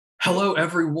Hello,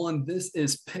 everyone. This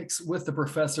is Picks with the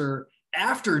Professor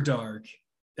After Dark,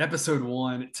 episode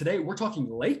 1. Today, we're talking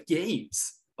late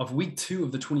games of week 2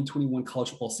 of the 2021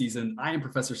 college football season. I am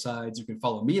Professor Sides. You can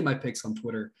follow me and my picks on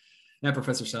Twitter at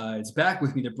Professor Sides. Back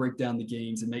with me to break down the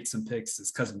games and make some picks is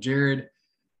cousin Jared.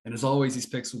 And as always, these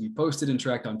picks will be posted and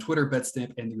tracked on Twitter,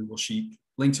 Betstamp, and the Google Sheet.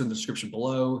 Links are in the description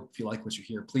below. If you like what you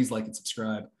hear, please like and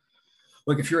subscribe.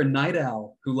 Look, if you're a night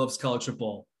owl who loves college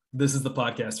football, this is the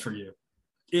podcast for you.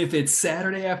 If it's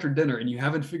Saturday after dinner and you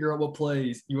haven't figured out what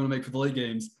plays you want to make for the late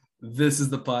games, this is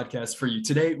the podcast for you.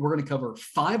 Today, we're going to cover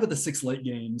 5 of the 6 late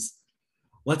games.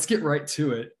 Let's get right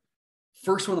to it.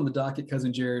 First one on the docket,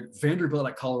 cousin Jared, Vanderbilt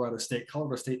at Colorado State.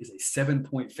 Colorado State is a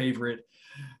 7-point favorite,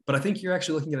 but I think you're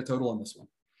actually looking at a total on this one.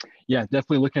 Yeah,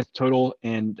 definitely looking at the total.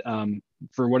 And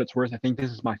for what it's worth, I think this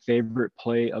is my favorite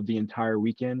play of the entire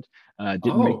weekend.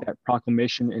 Didn't make that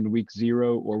proclamation in week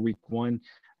 0 or week 1.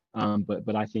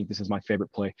 But I think this is my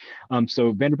favorite play.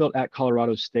 So Vanderbilt at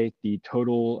Colorado State, the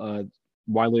total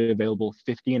widely available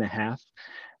 50.5.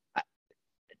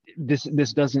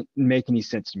 This doesn't make any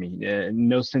sense to me.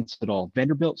 No sense at all.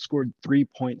 Vanderbilt scored 3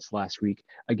 points last week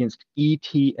against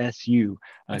ETSU.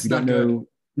 If you don't know,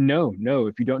 No.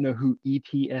 If you don't know who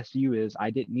ETSU is,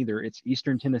 I didn't either. It's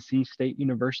Eastern Tennessee State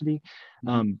University.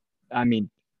 I mean,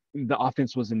 the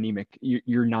offense was anemic.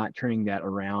 You're not turning that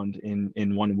around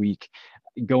in 1 week.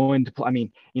 Going to play, I mean,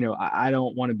 I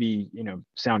don't want to be,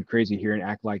 sound crazy here and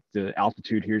act like the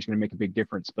altitude here is going to make a big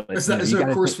difference. But is there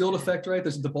a course field effect, right?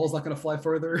 The ball's not going to fly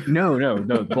further. No.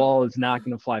 The ball is not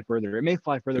going to fly further. It may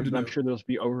fly further, but I'm sure they'll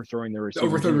be overthrowing the receivers.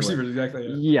 Overthrow receivers, exactly.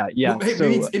 Yeah. Well,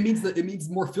 it means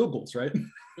more field goals, right?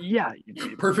 Yeah.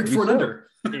 Perfect for an under.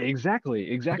 Exactly.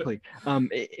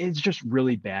 It's just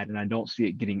really bad, and I don't see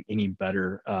it getting any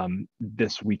better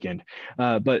this weekend.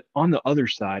 But on the other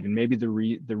side, and maybe the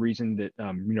reason that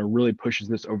really pushes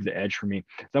this over the edge for me,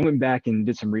 so I went back and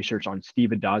did some research on Steve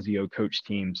Addazio coach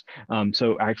teams.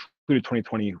 So I included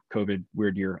 2020, COVID,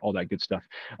 weird year, all that good stuff.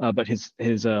 But his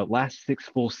last 6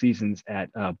 full seasons at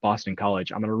Boston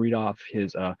College, I'm going to read off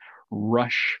his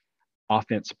rush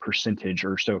offense percentage,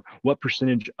 or so what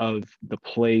percentage of the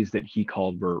plays that he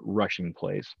called were rushing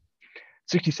plays.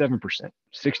 67%,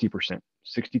 60%,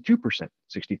 62%,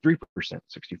 63%,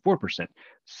 64%,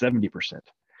 70%. Let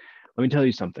me tell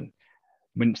you something.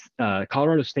 When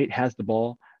Colorado State has the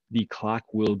ball, the clock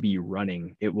will be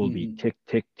running. It will be tick,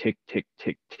 tick, tick, tick,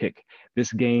 tick, tick.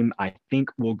 This game, I think,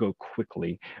 will go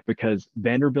quickly because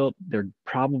Vanderbilt, they're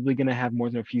probably going to have more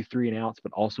than a few 3 and outs,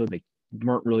 but also they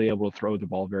weren't really able to throw the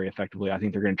ball very effectively. I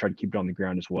think they're going to try to keep it on the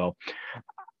ground as well.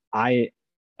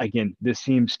 Again, this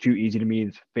seems too easy to me.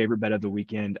 It's favorite bet of the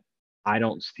weekend. I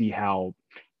don't see how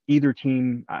either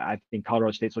team, I think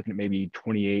Colorado State's looking at maybe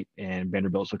 28 and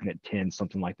Vanderbilt's looking at 10,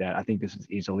 something like that. I think this is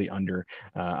easily under.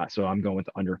 So I'm going with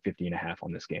under 50.5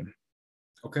 on this game.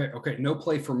 Okay. No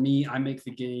play for me. I make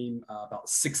the game about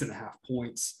 6.5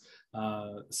 points.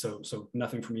 So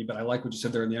nothing for me, but I like what you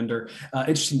said there in the under.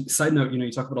 Interesting side note,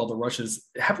 you talk about all the rushes.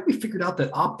 Haven't we figured out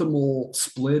that optimal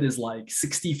split is like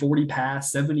 60-40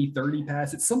 pass, 70-30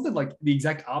 pass? It's something like the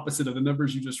exact opposite of the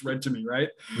numbers you just read to me, right?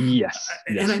 Yes.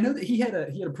 And I know that he had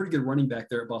a pretty good running back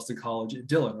there at Boston College,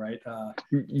 Dylan, right?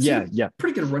 Yeah.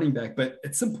 Pretty good running back, but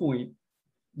at some point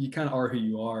you kind of are who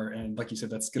you are, and like you said,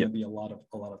 that's going to be a lot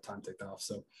of time ticked off.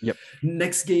 So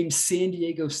Next game, San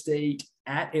Diego State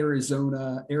at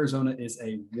Arizona. Arizona is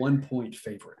a 1-point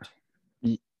favorite.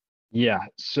 Yeah.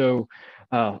 So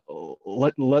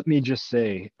let me just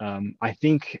say, I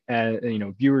think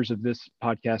viewers of this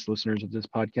podcast, listeners of this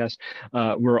podcast,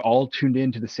 we're all tuned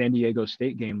into the San Diego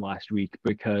State game last week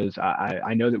because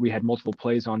I know that we had multiple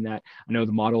plays on that. I know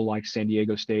the model likes San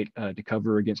Diego State to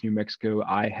cover against New Mexico.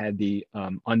 I had the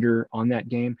under on that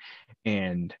game,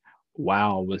 and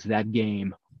wow, was that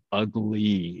game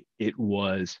ugly. It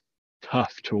was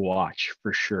tough to watch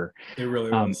for sure. It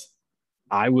really was.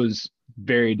 I was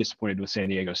very disappointed with San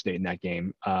Diego State in that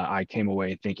game. I came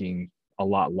away thinking a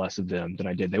lot less of them than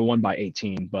I did. They won by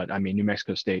 18, but I mean, New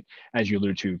Mexico State, as you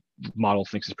alluded to, model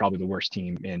thinks is probably the worst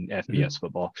team in FBS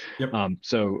football.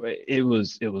 So it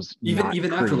was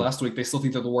even after last week, they still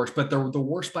think they're the worst, but they're the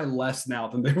worst by less now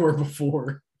than they were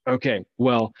before. Okay,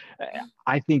 well,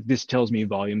 I think this tells me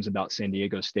volumes about San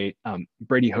Diego State.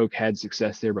 Brady Hoke had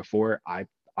success there before.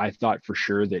 I thought for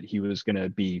sure that he was going to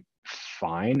be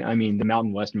fine. I mean, the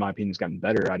Mountain West, in my opinion, has gotten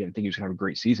better. I didn't think he was going to have a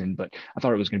great season, but I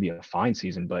thought it was going to be a fine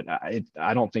season. But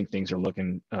I don't think things are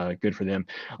looking good for them.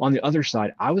 On the other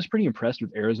side, I was pretty impressed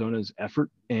with Arizona's effort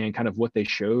and kind of what they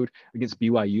showed against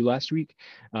BYU last week.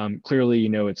 Clearly,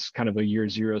 it's kind of a year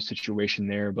 0 situation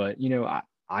there, but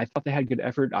I thought they had good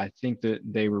effort. I think that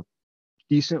they were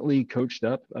decently coached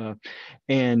up,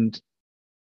 and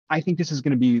I think this is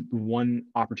going to be one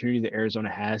opportunity that Arizona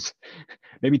has,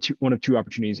 maybe one of two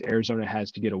opportunities Arizona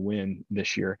has to get a win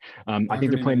this year. I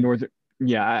think they're playing Northern.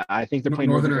 Yeah, I think they're playing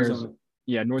Northern Arizona.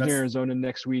 Yeah, Northern Arizona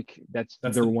next week. That's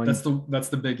their one. That's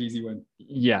the big easy win.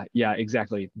 Yeah,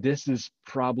 exactly. This is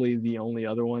probably the only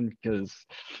other one because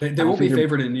they won't be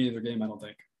favored in either game, I don't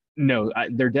think. No,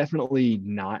 they're definitely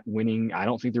not winning. I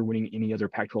don't think they're winning any other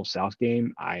Pac-12 South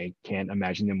game. I can't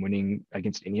imagine them winning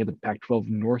against any of the Pac-12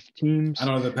 North teams. I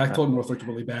don't know. The Pac-12 North looked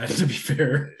really bad, to be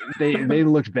fair. They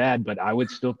looked bad, but I would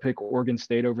still pick Oregon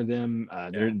State over them.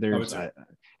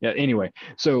 Anyway,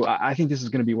 so I think this is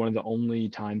going to be one of the only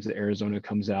times that Arizona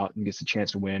comes out and gets a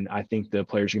chance to win. I think the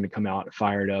players are going to come out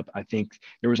fired up. I think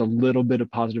there was a little bit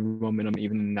of positive momentum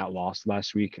even in that loss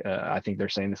last week. I think they're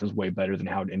saying this is way better than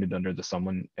how it ended under the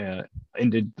Sumlin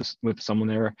with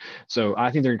Sumlin era. So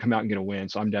I think they're going to come out and get a win.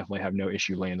 So I'm definitely have no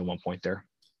issue laying the 1 point there.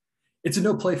 It's a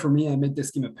no play for me. I made this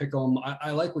game a pick 'em.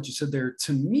 I like what you said there.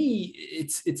 To me,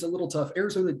 it's a little tough.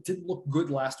 Arizona did look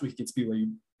good last week against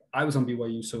BYU. I was on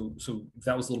BYU, so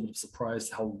that was a little bit of a surprise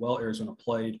how well Arizona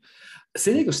played.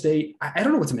 San Diego State, I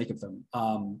don't know what to make of them.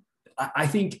 I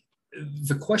think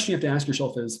the question you have to ask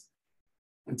yourself is,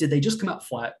 did they just come out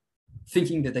flat,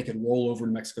 thinking that they could roll over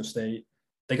New Mexico State?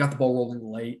 They got the ball rolling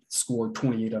late, scored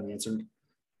 28 unanswered,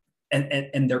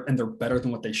 and they're better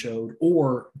than what they showed,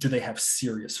 or do they have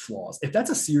serious flaws? If that's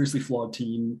a seriously flawed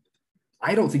team,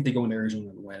 I don't think they go into Arizona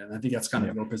and win, and I think that's kind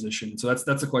of your position. So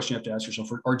that's a question you have to ask yourself,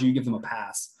 or do you give them a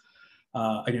pass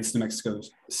against New Mexico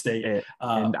State?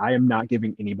 And I am not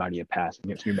giving anybody a pass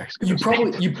against New Mexico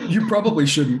State. You probably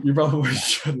shouldn't. You probably Yeah.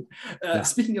 shouldn't. Yeah.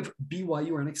 Speaking of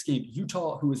BYU, our next game,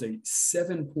 Utah, who is a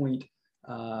 7-point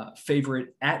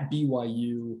favorite at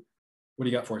BYU. What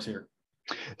do you got for us here?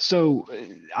 So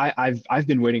I've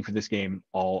been waiting for this game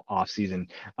all off season.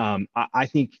 I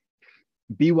think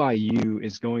BYU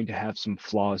is going to have some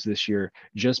flaws this year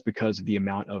just because of the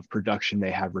amount of production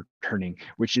they have returning,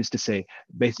 which is to say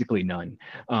basically none.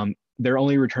 They're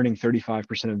only returning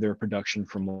 35% of their production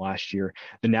from last year.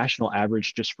 The national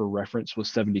average, just for reference, was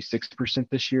 76%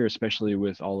 this year, especially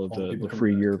with all of the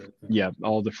free year.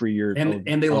 All the free year.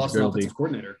 And they lost the offensive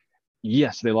coordinator.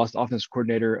 Yes, they lost the offensive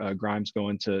coordinator, Grimes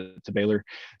going to Baylor.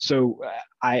 So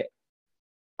I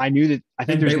knew that. I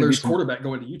think there's Baylor's quarterback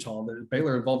going to Utah.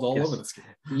 Baylor involved all over this game.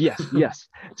 Yes.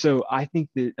 So I think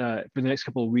that for the next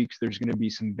couple of weeks, there's going to be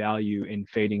some value in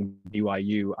fading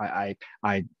BYU. I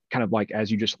kind of like, as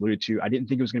you just alluded to, I didn't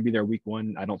think it was going to be there week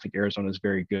one. I don't think Arizona is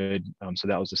very good. So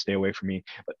that was a stay away for me.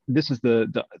 But this is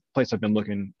the place I've been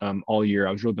looking all year.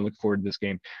 I was really been looking forward to this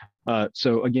game.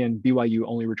 So again, BYU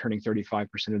only returning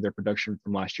 35% of their production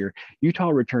from last year. Utah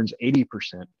returns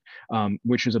 80%,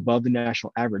 which is above the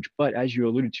national average. But as you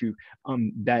alluded to,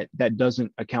 that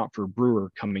doesn't account for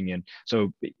Brewer coming in.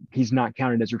 So he's not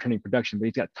counted as returning production, but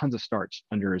he's got tons of starts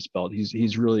under his belt.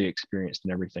 He's really experienced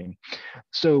in everything.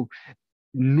 So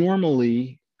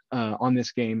normally on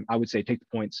this game, I would say take the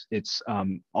points. It's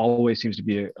always seems to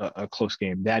be a close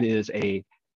game. That is a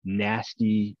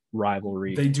nasty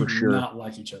rivalry. They do for sure. not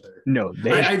like each other. No,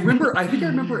 I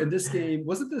remember in this game,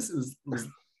 wasn't this? It was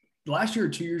last year or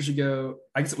 2 years ago.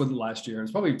 I guess it wasn't last year. It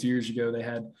was probably 2 years ago. They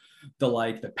had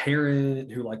the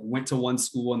parent who went to one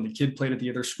school and the kid played at the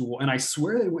other school. And I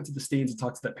swear they went to the stands and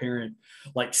talked to that parent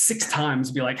 6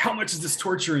 times, be like, how much is this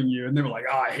torturing you? And they were like,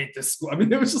 oh, I hate this school. I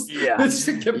mean, it was just, it just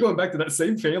kept going back to that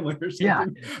same family or something. Yeah.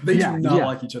 They do not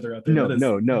like each other out there. No.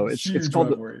 It's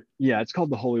called it's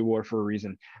called the Holy War for a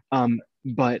reason.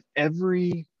 But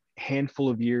every handful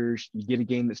of years you get a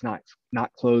game that's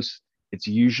not close. It's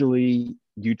usually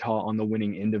Utah on the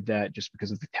winning end of that just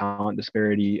because of the talent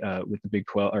disparity with the Big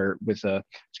 12 or with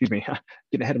getting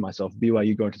ahead of myself,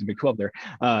 BYU going to the Big 12 there.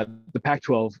 The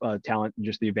Pac-12 talent and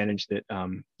just the advantage that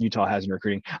Utah has in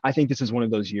recruiting. I think this is one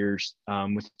of those years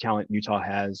with the talent Utah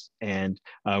has and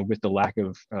with the lack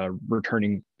of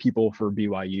returning people for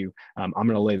BYU. I'm going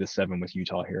to lay the 7 with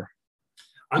Utah here.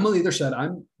 I'm on the other side.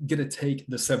 I'm going to take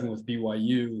the 7 with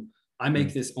BYU. I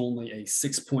make this only a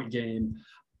 6-point game.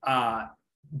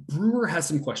 Brewer has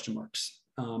some question marks.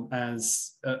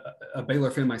 As a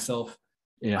Baylor fan myself,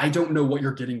 I don't know what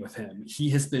you're getting with him. He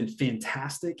has been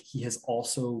fantastic. He has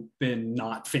also been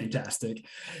not fantastic.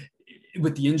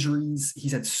 With the injuries,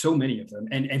 he's had so many of them.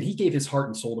 And he gave his heart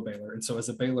and soul to Baylor. And so as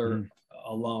a Baylor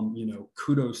alum,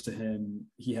 kudos to him.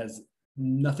 He has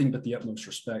nothing but the utmost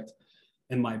respect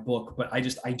in my book. But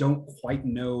I don't quite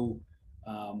know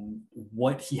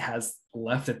what he has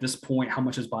left at this point, how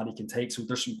much his body can take. So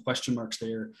there's some question marks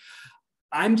there.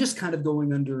 I'm just kind of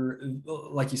going under,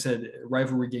 like you said,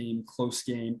 rivalry game, close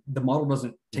game. The model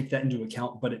doesn't take that into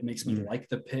account, but it makes me like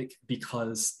the pick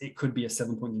because it could be a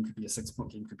 7-point game, could be a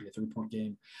 6-point game, could be a 3-point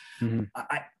game.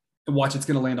 I watch, it's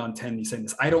going to land on 10. He's saying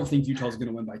this. I don't think Utah's going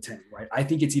to win by 10, right? I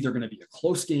think it's either going to be a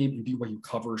close game and BYU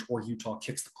covers, or Utah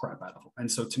kicks the crap out of them.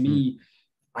 And so to me,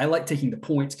 I like taking the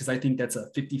points because I think that's a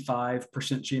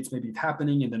 55% chance maybe of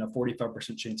happening, and then a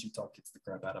 45% chance Utah kicks the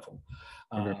crap out of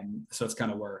them. So it's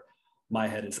kind of where my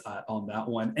head is on that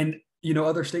one. And,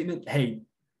 other statement, hey,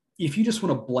 if you just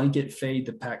want to blanket fade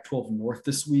the Pac-12 North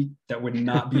this week, that would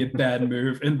not be a bad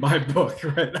move in my book,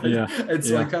 right? And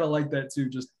so I kind of like that too,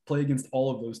 just play against all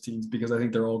of those teams because I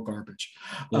think they're all garbage.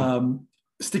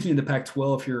 Sticking in the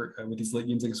Pac-12 here with these late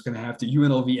games, I guess it's going to have to.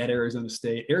 UNLV at Arizona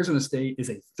State. Arizona State is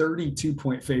a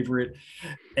 32-point favorite,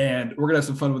 and we're going to have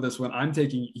some fun with this one. I'm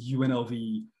taking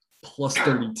UNLV plus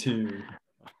 32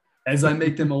 as I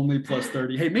make them only plus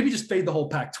 30. Hey, maybe just fade the whole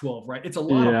Pac-12, right? It's a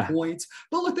lot of points,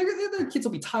 but look, the kids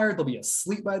will be tired. They'll be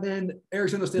asleep by then.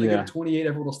 Arizona State will get 28.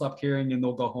 Everyone will stop caring, and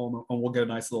they'll go home, and we'll get a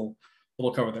nice little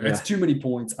cover there. It's too many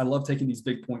points. I love taking these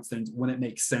big points things when it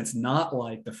makes sense, not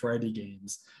like the Friday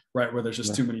games, right, where there's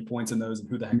just too many points in those, and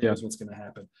who the heck knows what's going to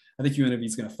happen. I think UNLV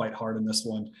is going to fight hard in this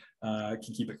one,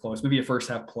 can keep it close. Maybe a first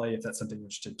half play if that's something you're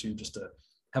interested too, just to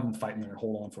have them fight in there and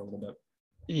hold on for a little bit.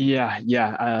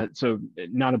 So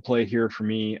not a play here for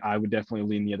me. I would definitely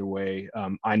lean the other way.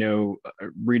 I know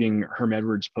reading Herm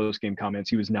Edwards' post-game comments,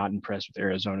 he was not impressed with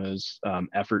Arizona's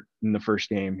effort in the first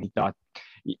game. I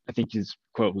think his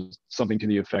quote was something to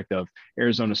the effect of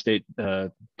Arizona State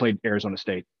played Arizona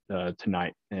State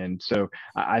tonight. And so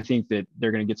I think that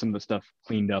they're going to get some of the stuff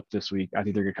cleaned up this week. I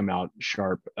think they're going to come out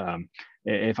sharp.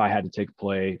 If I had to take a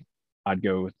play, I'd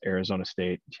go with Arizona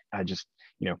State.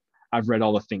 I've read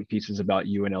all the think pieces about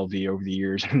UNLV over the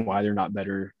years and why they're not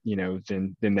better,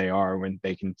 than they are when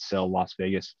they can sell Las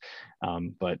Vegas.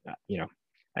 But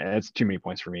that's too many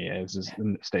points for me. It's just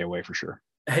stay away for sure.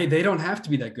 Hey, they don't have to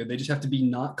be that good. They just have to be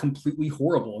not completely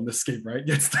horrible in this game, right?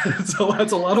 So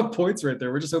that's a lot of points right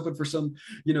there. We're just hoping for some,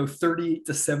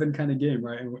 38-7 kind of game,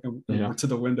 right? And we're to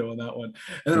the window on that one.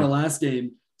 And then our last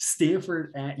game,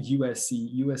 Stanford at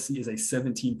USC. USC is a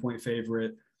 17-point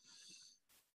favorite.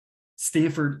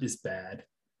 Stanford is bad.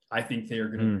 I think they are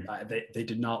going to. They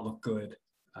did not look good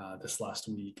this last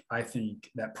week. I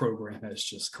think that program has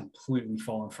just completely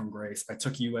fallen from grace. I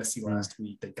took USC last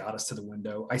week. They got us to the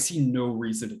window. I see no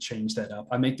reason to change that up.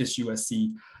 I make this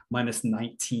USC minus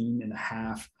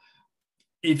 19.5.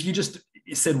 If you just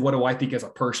said, what do I think as a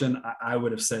person, I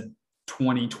would have said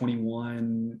 20,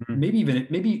 21, maybe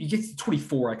you get to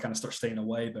 24. I kind of start staying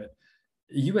away, but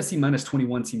USC minus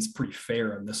 21 seems pretty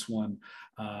fair in this one.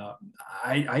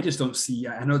 I just don't see,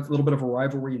 I know it's a little bit of a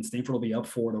rivalry and Stanford will be up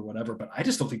for it or whatever, but I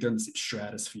just don't think they're in the same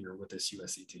stratosphere with this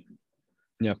USC team.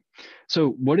 Yeah. So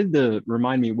what did the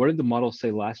model say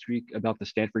last week about the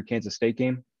Stanford Kansas State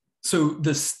game? So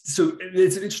it's an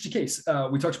interesting case.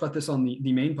 We talked about this on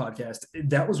the main podcast.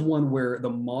 That was one where the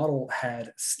model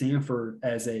had Stanford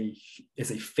as a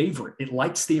favorite. It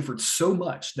liked Stanford so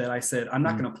much that I said, I'm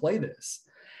not going to play this.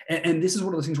 And this is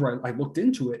one of those things where I looked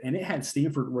into it and it had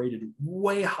Stanford rated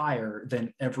way higher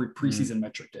than every preseason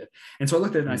metric did. And so I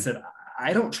looked at it and I said,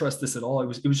 I don't trust this at all. It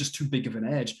was just too big of an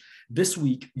edge. This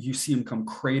week, you see him come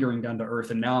cratering down to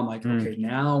earth. And now I'm like, okay,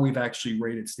 now we've actually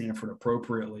rated Stanford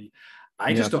appropriately.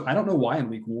 I don't know why in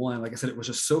week one, like I said, it was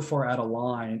just so far out of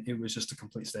line. It was just a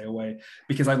complete stay away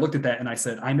because I looked at that and I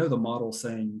said, I know the model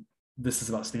saying this is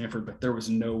about Stanford, but there was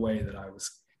no way that I was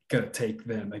going to take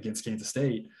them against Kansas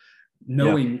State,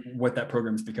 knowing what that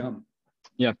program has become.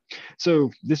 Yeah. So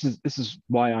this is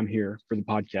why I'm here for the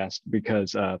podcast,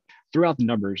 because throughout the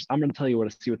numbers, I'm going to tell you what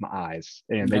I see with my eyes,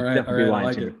 and they definitely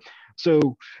lying to me.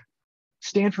 So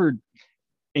Stanford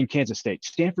and Kansas State.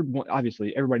 Stanford,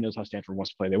 obviously, everybody knows how Stanford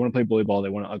wants to play. They want to play bully ball. They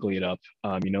want to ugly it up.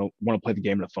 Want to play the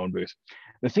game in a phone booth.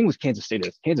 The thing with Kansas State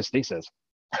is Kansas State says,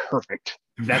 perfect.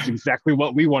 That's exactly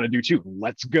what we want to do too.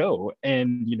 Let's go.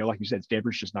 And, like you said,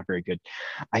 Stanford's just not very good.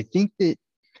 I think that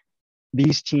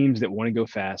these teams that want to go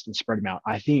fast and spread them out,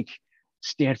 I think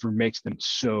Stanford makes them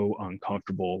so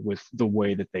uncomfortable with the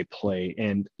way that they play.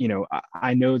 And,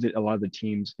 I know that a lot of the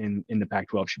teams in the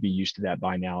Pac-12 should be used to that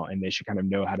by now, and they should kind of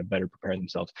know how to better prepare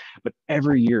themselves. But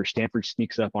every year, Stanford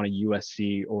sneaks up on a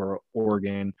USC or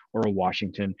Oregon or a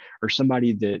Washington or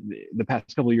somebody that the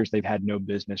past couple of years they've had no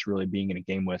business really being in a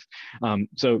game with.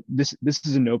 So this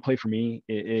is a no play for me.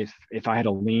 If I had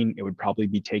a lean, it would probably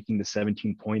be taking the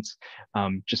 17 points,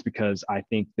 just because I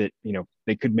think that,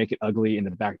 they could make it ugly and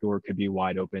the back door could be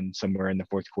wide open somewhere in the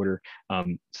fourth quarter.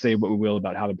 Say what we will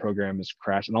about how the program has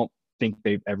crashed. I don't think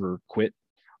they've ever quit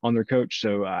on their coach.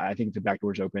 So I think if the back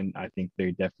door's open, I think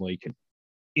they definitely could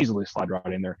easily slide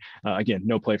right in there. Again,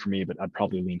 no play for me, but I'd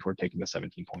probably lean toward taking the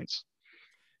 17 points.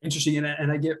 Interesting,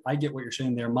 and I get what you're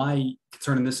saying there. My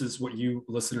concern, and this is what you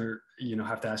listener,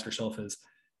 have to ask yourself is,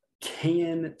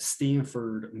 can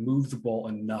Stanford move the ball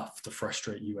enough to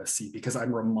frustrate USC? Because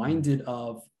I'm reminded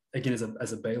of, again,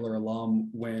 as a Baylor alum,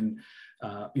 when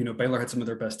Baylor had some of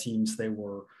their best teams, they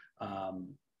were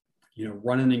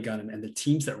running and gunning, and the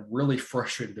teams that really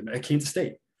frustrated them at Kansas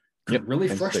State could really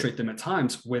frustrate them at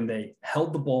times when they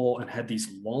held the ball and had these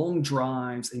long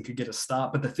drives and could get a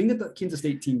stop. But the thing that the Kansas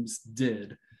State teams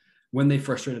did when they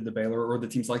frustrated the Baylor or the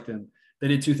teams like them, they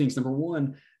did two things. Number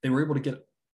one, they were able to get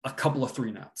a couple of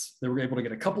 3-and-outs. They were able to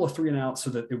get a couple of 3-and-outs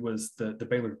so that it was the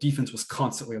Baylor defense was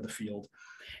constantly on the field.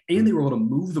 And they were able to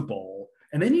move the ball.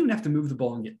 And they didn't even have to move the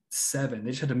ball and get 7. They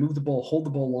just had to move the ball, hold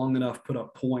the ball long enough, put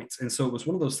up points. And so it was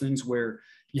one of those things where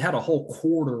you had a whole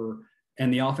quarter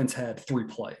and the offense had 3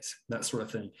 plays, that sort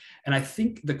of thing. And I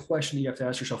think the question you have to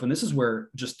ask yourself, and this is where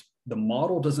just the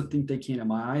model doesn't think they can, and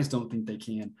my eyes don't think they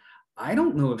can. I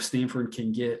don't know if Stanford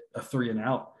can get a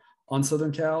 3-and-out on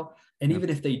Southern Cal. And even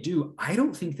if they do, I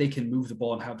don't think they can move the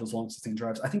ball and have those long sustained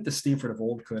drives. I think the Stanford of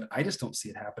old could. I just don't see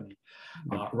it happening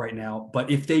right now. But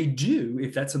if they do,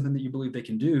 if that's something that you believe they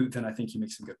can do, then I think you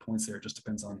make some good points there. It just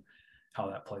depends on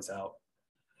how that plays out.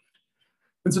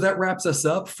 And so that wraps us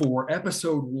up for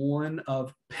episode 1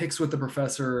 of Picks with the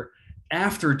Professor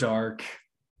After Dark.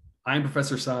 I'm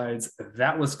Professor Sides.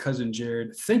 That was Cousin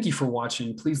Jared. Thank you for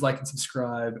watching. Please like and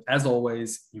subscribe. As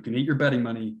always, you can eat your betting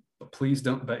money, but please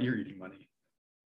don't bet your eating money.